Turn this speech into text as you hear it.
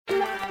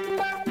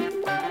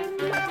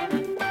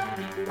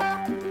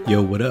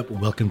Yo, what up?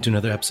 Welcome to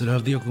another episode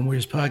of the Oakland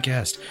Warriors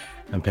podcast.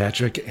 I'm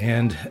Patrick,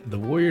 and the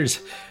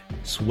Warriors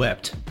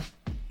swept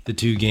the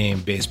two-game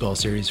baseball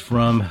series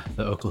from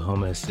the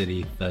Oklahoma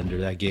City Thunder.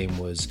 That game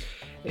was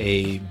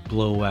a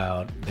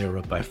blowout. They were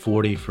up by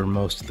 40 for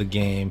most of the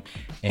game,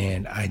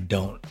 and I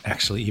don't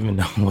actually even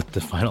know what the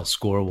final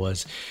score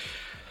was.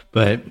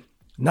 But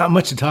not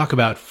much to talk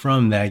about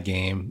from that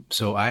game,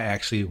 so I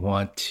actually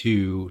want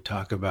to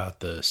talk about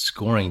the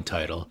scoring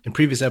title. In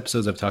previous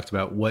episodes, I've talked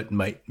about what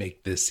might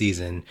make this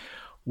season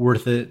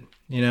worth it,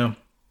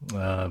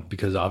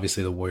 because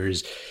obviously the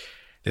Warriors,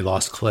 they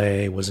lost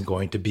Clay, wasn't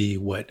going to be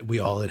what we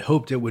all had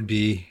hoped it would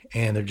be,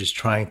 and they're just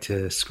trying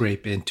to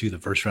scrape into the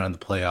first round of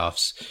the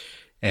playoffs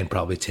and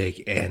probably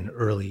take an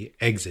early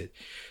exit.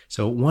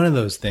 So one of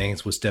those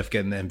things was Steph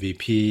getting the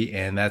MVP,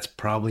 and that's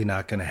probably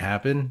not going to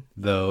happen.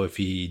 Though if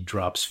he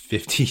drops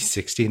 50,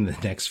 60 in the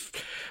next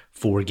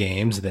 4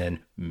 games, then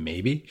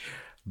maybe.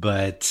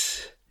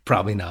 But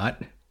probably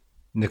not.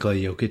 Nikola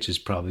Jokic is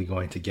probably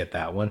going to get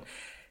that one.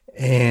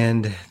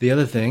 And the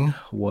other thing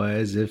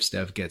was if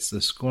Steph gets the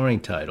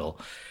scoring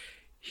title,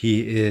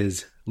 he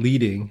is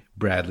leading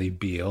Bradley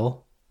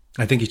Beal.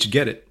 I think he should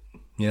get it.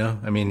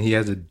 He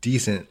has a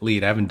decent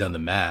lead. I haven't done the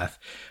math,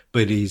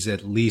 but he's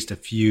at least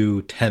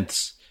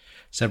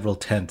several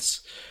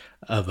tenths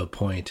of a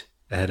point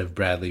ahead of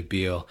Bradley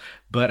Beal.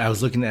 But I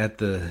was looking at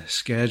the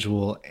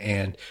schedule,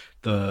 and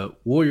the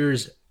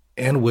Warriors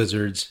and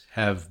Wizards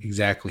have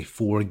exactly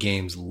 4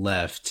 games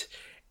left,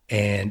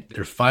 and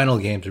their final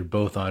games are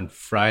both on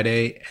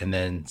Friday and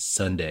then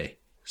Sunday.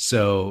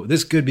 So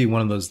this could be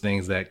one of those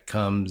things that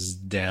comes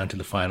down to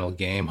the final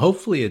game.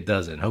 Hopefully it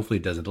doesn't.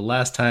 The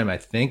last time I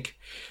think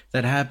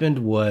that happened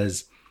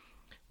was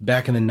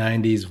back in the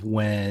 90s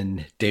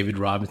when David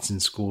Robinson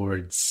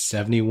scored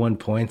 71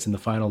 points in the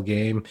final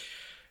game,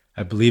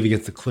 I believe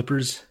against the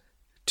Clippers,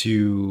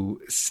 to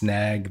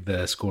snag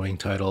the scoring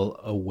title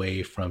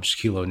away from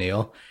Shaquille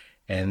O'Neal.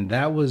 And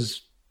that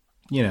was,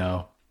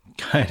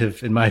 kind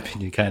of, in my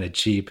opinion, kind of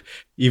cheap.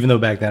 Even though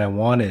back then I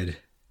wanted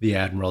the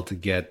Admiral to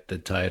get the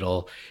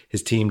title,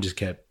 his team just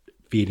kept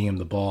feeding him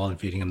the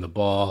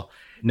ball,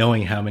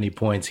 knowing how many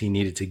points he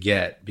needed to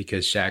get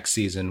because Shaq's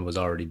season was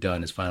already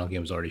done. His final game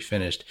was already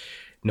finished,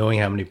 knowing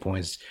how many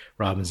points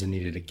Robinson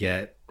needed to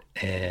get.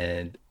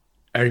 And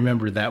I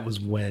remember that was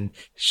when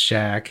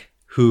Shaq,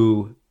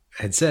 who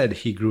had said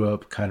he grew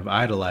up kind of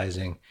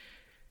idolizing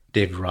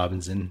David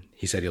Robinson,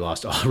 he said he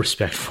lost all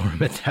respect for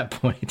him at that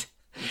point.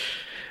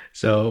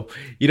 So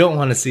you don't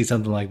want to see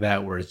something like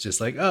that where it's just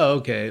like, oh,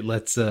 okay,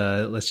 let's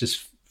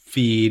just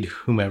feed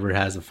whomever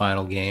has the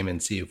final game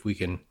and see if we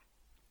can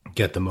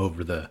get them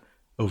over the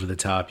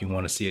top. You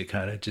want to see it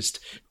kind of just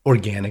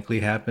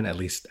organically happen. At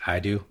least I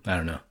do. I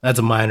don't know. That's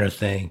a minor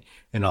thing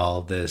in all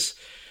of this.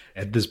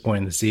 At this point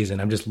in the season,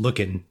 I'm just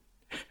looking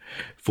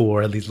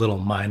for these little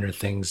minor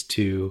things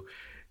to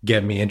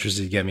get me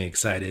interested, get me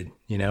excited.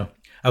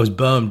 I was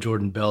bummed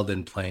Jordan Bell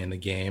didn't play in the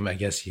game. I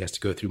guess he has to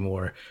go through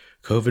more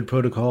COVID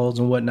protocols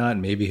and whatnot.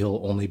 Maybe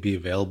he'll only be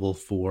available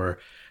for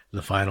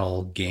the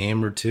final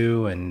game or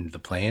two and the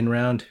play-in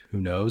round. Who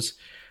knows?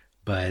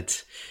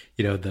 But,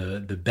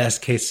 the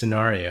best case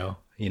scenario,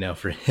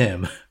 for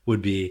him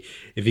would be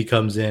if he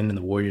comes in and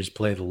the Warriors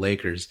play the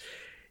Lakers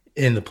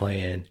in the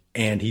play-in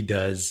and he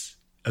does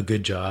a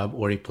good job,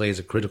 or he plays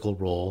a critical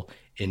role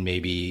in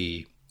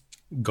maybe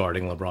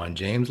guarding LeBron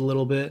James a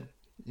little bit.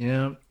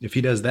 If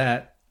he does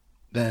that,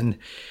 then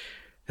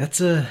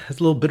that's a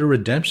little bit of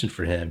redemption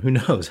for him. Who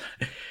knows?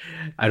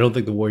 I don't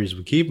think the Warriors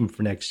would keep him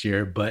for next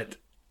year, but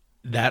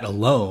that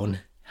alone,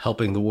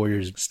 helping the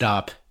Warriors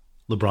stop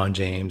LeBron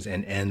James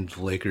and end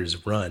the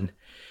Lakers' run,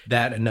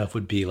 that enough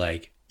would be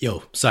like,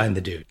 yo, sign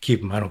the dude.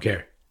 Keep him. I don't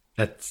care.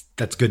 That's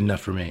good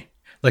enough for me.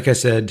 Like I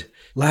said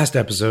last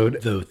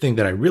episode, the thing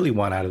that I really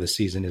want out of the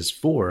season is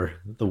for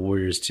the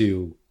Warriors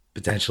to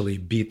potentially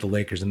beat the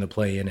Lakers in the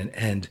play-in and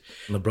end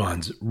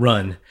LeBron's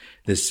run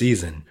this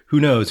season.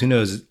 Who knows?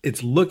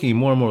 It's looking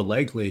more and more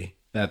likely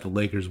that the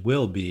Lakers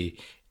will be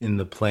in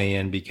the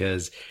play-in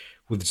because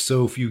with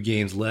so few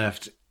games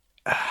left,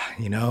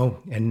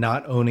 and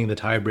not owning the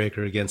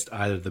tiebreaker against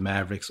either the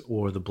Mavericks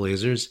or the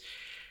Blazers,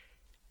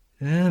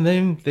 and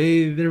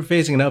they're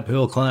facing an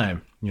uphill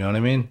climb. You know what I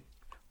mean?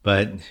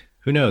 But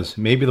who knows?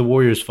 Maybe the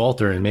Warriors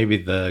falter, and maybe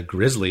the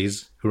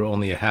Grizzlies, who are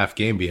only a half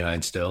game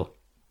behind still,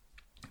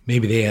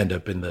 maybe they end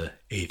up in the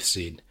 8th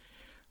seed.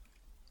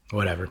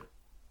 Whatever.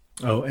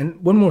 Oh,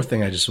 and one more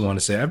thing I just want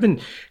to say. I've been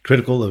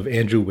critical of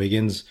Andrew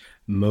Wiggins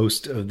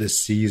most of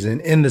this season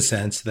in the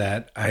sense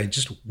that I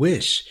just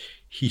wish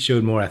he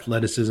showed more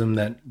athleticism,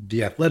 that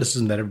the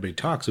athleticism that everybody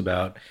talks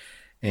about,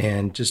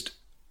 and just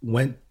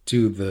went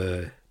to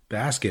the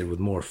basket with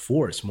more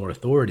force, more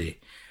authority.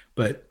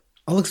 But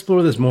I'll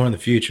explore this more in the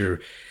future.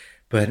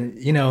 But,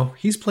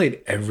 he's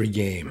played every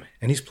game,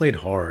 and he's played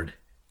hard,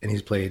 and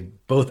he's played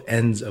both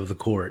ends of the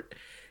court.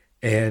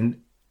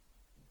 And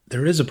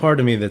there is a part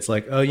of me that's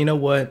like, oh, you know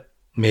what?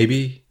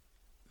 Maybe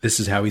this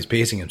is how he's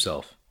pacing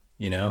himself,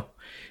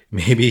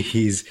 Maybe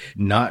he's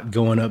not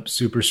going up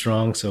super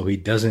strong so he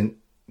doesn't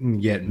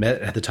get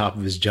met at the top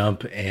of his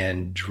jump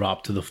and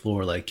drop to the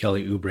floor like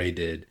Kelly Oubre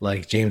did,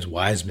 like James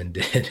Wiseman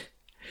did.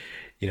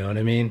 You know what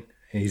I mean?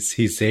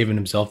 He's saving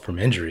himself from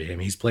injury. I mean,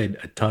 he's played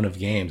a ton of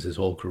games his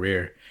whole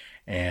career,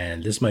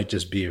 and this might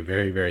just be a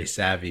very, very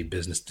savvy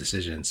business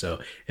decision. So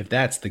if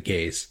that's the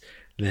case,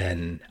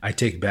 then I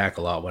take back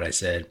a lot what I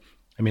said.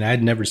 I mean,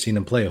 I'd never seen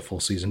him play a full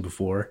season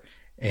before,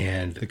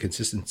 and the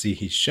consistency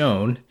he's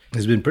shown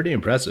has been pretty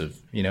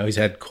impressive. You know, he's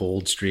had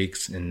cold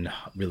streaks and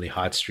really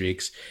hot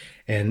streaks.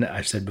 And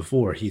I've said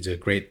before, he's a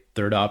great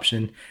third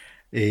option,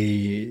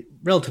 a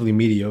relatively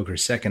mediocre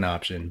second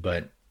option.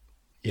 But,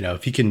 you know,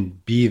 if he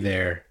can be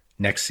there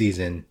next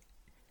season,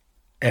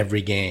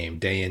 every game,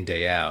 day in,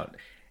 day out,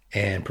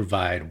 and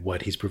provide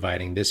what he's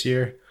providing this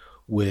year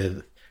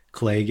with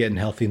Clay getting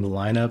healthy in the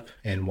lineup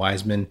and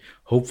Wiseman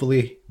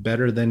hopefully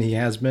better than he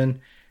has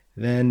been,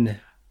 then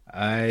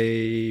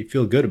I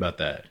feel good about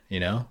that. You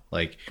know,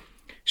 like,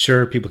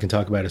 sure, people can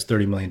talk about his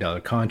 $30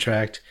 million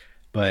contract,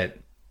 but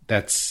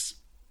that's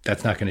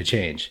not going to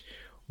change.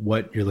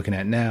 What you're looking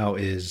at now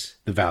is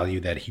the value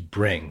that he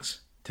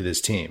brings to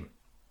this team.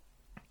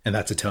 And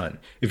that's a ton.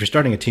 If you're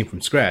starting a team from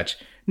scratch,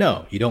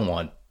 no, you don't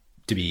want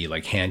to be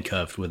like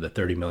handcuffed with a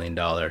 $30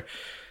 million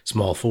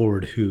small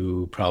forward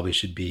who probably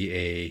should be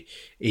a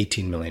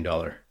 $18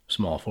 million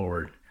small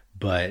forward.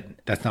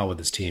 But that's not what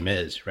this team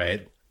is,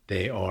 right?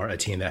 They are a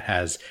team that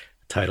has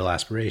title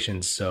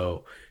aspirations.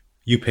 So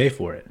you pay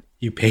for it.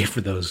 You pay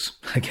for those,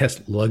 I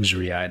guess,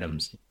 luxury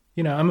items.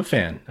 You know, I'm a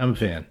fan.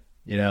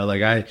 You know,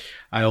 like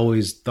I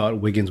always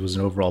thought Wiggins was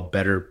an overall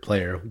better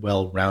player,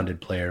 well-rounded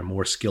player,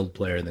 more skilled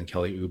player than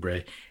Kelly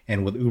Oubre.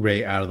 And with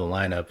Oubre out of the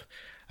lineup,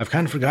 I've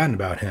kind of forgotten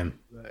about him.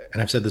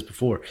 And I've said this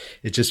before.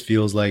 It just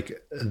feels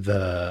like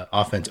the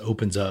offense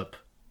opens up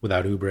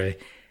without Oubre.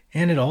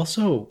 And it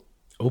also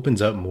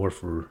opens up more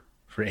for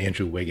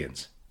Andrew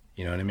Wiggins.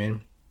 You know what I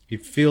mean?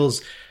 It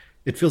feels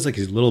like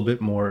he's a little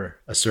bit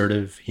more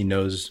assertive. He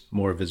knows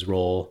more of his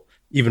role,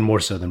 even more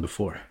so than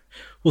before.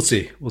 We'll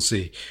see.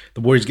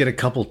 The Warriors get a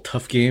couple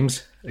tough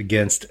games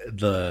against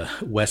the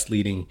West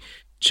leading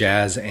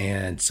Jazz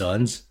and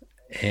Suns.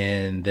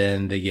 And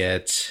then they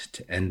get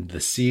to end the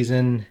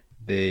season.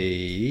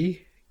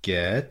 They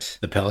get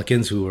the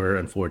Pelicans, who are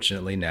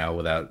unfortunately now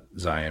without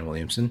Zion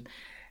Williamson,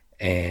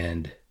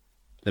 and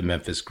the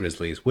Memphis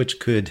Grizzlies, which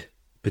could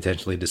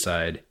potentially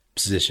decide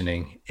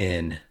positioning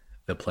in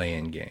the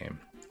play-in game.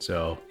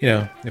 So, you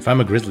know, if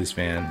I'm a Grizzlies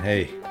fan,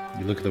 hey,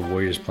 you look at the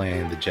Warriors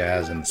playing the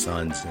Jazz and the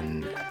Suns,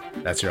 and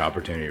that's your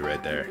opportunity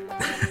right there.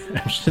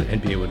 I'm sure the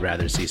NBA would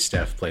rather see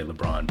Steph play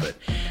LeBron, but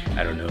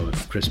I don't know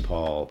if Chris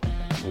Paul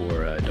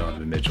or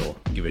Donovan Mitchell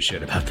give a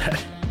shit about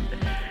that.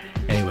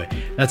 Anyway,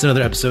 that's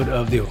another episode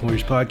of the Oakland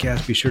Warriors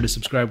podcast. Be sure to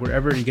subscribe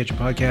wherever you get your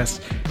podcasts.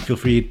 Feel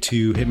free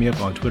to hit me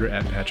up on Twitter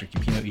at Patrick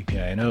Epino,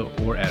 E-P-I-N-O,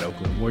 or at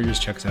Oakland Warriors.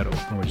 Check us out at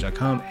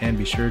oaklandwarriors.com, and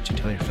be sure to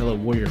tell your fellow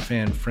Warrior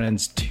fan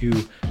friends to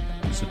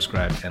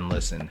subscribe and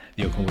listen.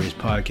 The Oakland Warriors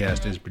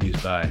podcast is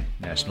produced by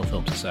National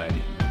Film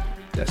Society.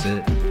 That's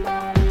it.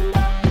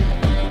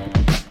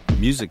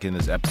 Music in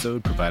this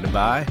episode provided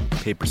by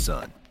Paper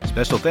Sun.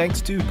 Special thanks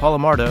to Paul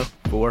Amardo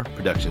for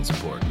production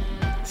support.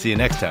 See you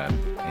next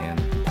time.